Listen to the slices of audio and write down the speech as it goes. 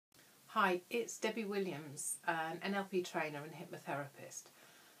Hi, it's Debbie Williams, an NLP trainer and hypnotherapist.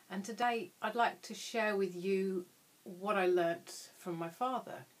 And today I'd like to share with you what I learnt from my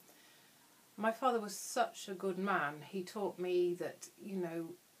father. My father was such a good man. He taught me that,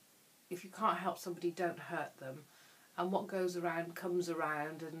 if you can't help somebody, don't hurt them. And what goes around comes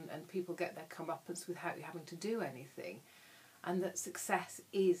around, and people get their comeuppance without you having to do anything. And that success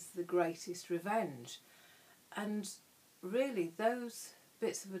is the greatest revenge. And really, those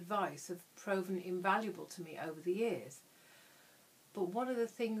bits of advice have proven invaluable to me over the years. But one of the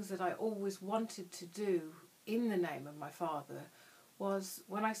things that I always wanted to do in the name of my father was,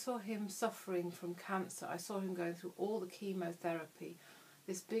 when I saw him suffering from cancer, I saw him going through all the chemotherapy,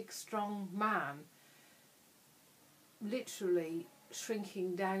 this big strong man literally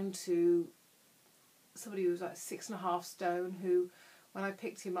shrinking down to somebody who was like 6.5 stone, who, when I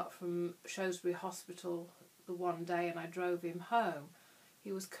picked him up from Shrewsbury Hospital the one day and I drove him home,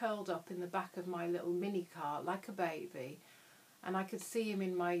 he was curled up in the back of my little mini car like a baby, and I could see him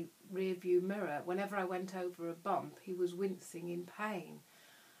in my rear view mirror. Whenever I went over a bump, he was wincing in pain.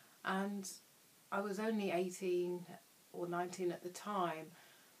 And I was only 18 or 19 at the time,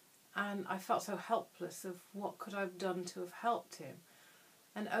 and I felt so helpless of what could I have done to have helped him.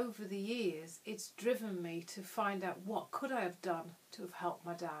 And over the years, it's driven me to find out what could I have done to have helped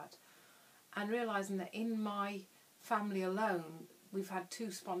my dad. And realising that in my family alone, we've had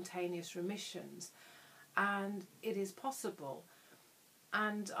 2 spontaneous remissions, and it is possible.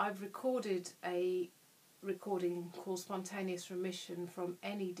 And I've recorded a recording called Spontaneous Remission from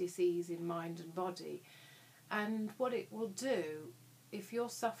Any Disease in Mind and Body. And what it will do, if you're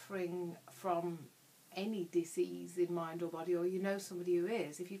suffering from any disease in mind or body, or you know somebody who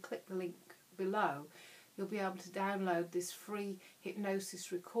is, if you click the link below, you'll be able to download this free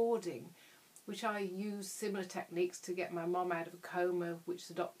hypnosis recording, which I use similar techniques to get my mum out of a coma, which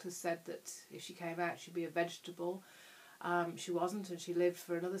the doctors said that if she came out she'd be a vegetable. She wasn't, and she lived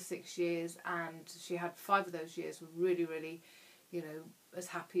for another 6 years, and she had 5 of those years were really, as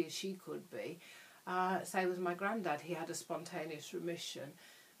happy as she could be. Same as my granddad, he had a spontaneous remission.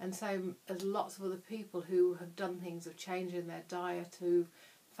 And same as lots of other people who have done things of changing their diet, who've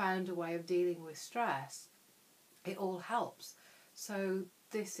found a way of dealing with stress. It all helps. So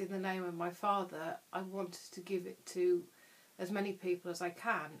this, in the name of my father, I wanted to give it to as many people as I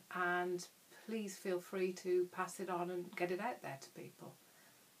can, and please feel free to pass it on and get it out there to people.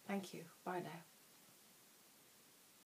 Thank you. Bye now.